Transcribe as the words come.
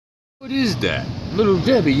What is that? Little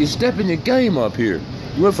Debbie, you're stepping your game up here.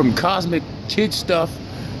 You went from cosmic kid stuff,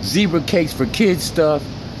 zebra cakes for kids stuff,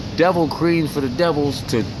 devil creams for the devils,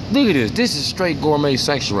 to, look at this. This is straight gourmet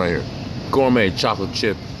section right here. Gourmet chocolate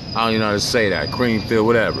chip. I don't even know how to say that. Cream filled,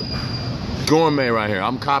 whatever. Gourmet right here.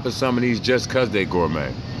 I'm copping some of these just cause they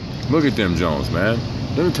gourmet. Look at them Jones, man.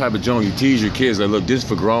 They're the type of Jones you tease your kids like, look, this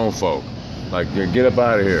for grown folk. Like, get up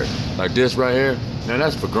out of here. Like this right here, man,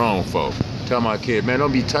 that's for grown folk. Tell my kid, man,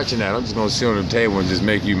 don't be touching that. I'm just gonna sit on the table and just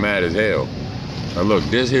make you mad as hell. Now look,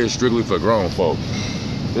 this here is strictly for grown folk.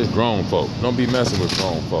 This grown folk. Don't be messing with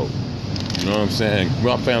grown folk. You know what I'm saying?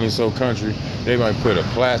 My family's so country, they might put a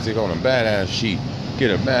plastic on a badass sheet,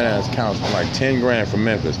 get a badass couch for like 10 grand from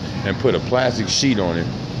Memphis and put a plastic sheet on it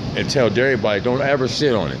and tell everybody don't ever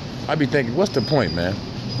sit on it. I'd be thinking, what's the point, man?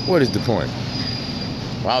 What is the point?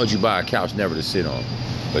 Why would you buy a couch never to sit on?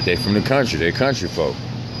 But they from the country, they're country folk.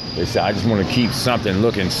 They say, I just want to keep something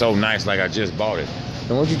looking so nice like I just bought it.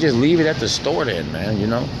 Then why don't you just leave it at the store then, man, you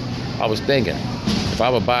know? I was thinking, if I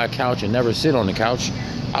would buy a couch and never sit on the couch,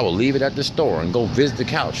 I will leave it at the store and go visit the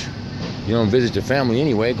couch. You don't visit your family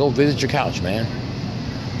anyway, go visit your couch, man.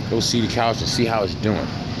 Go see the couch and see how it's doing.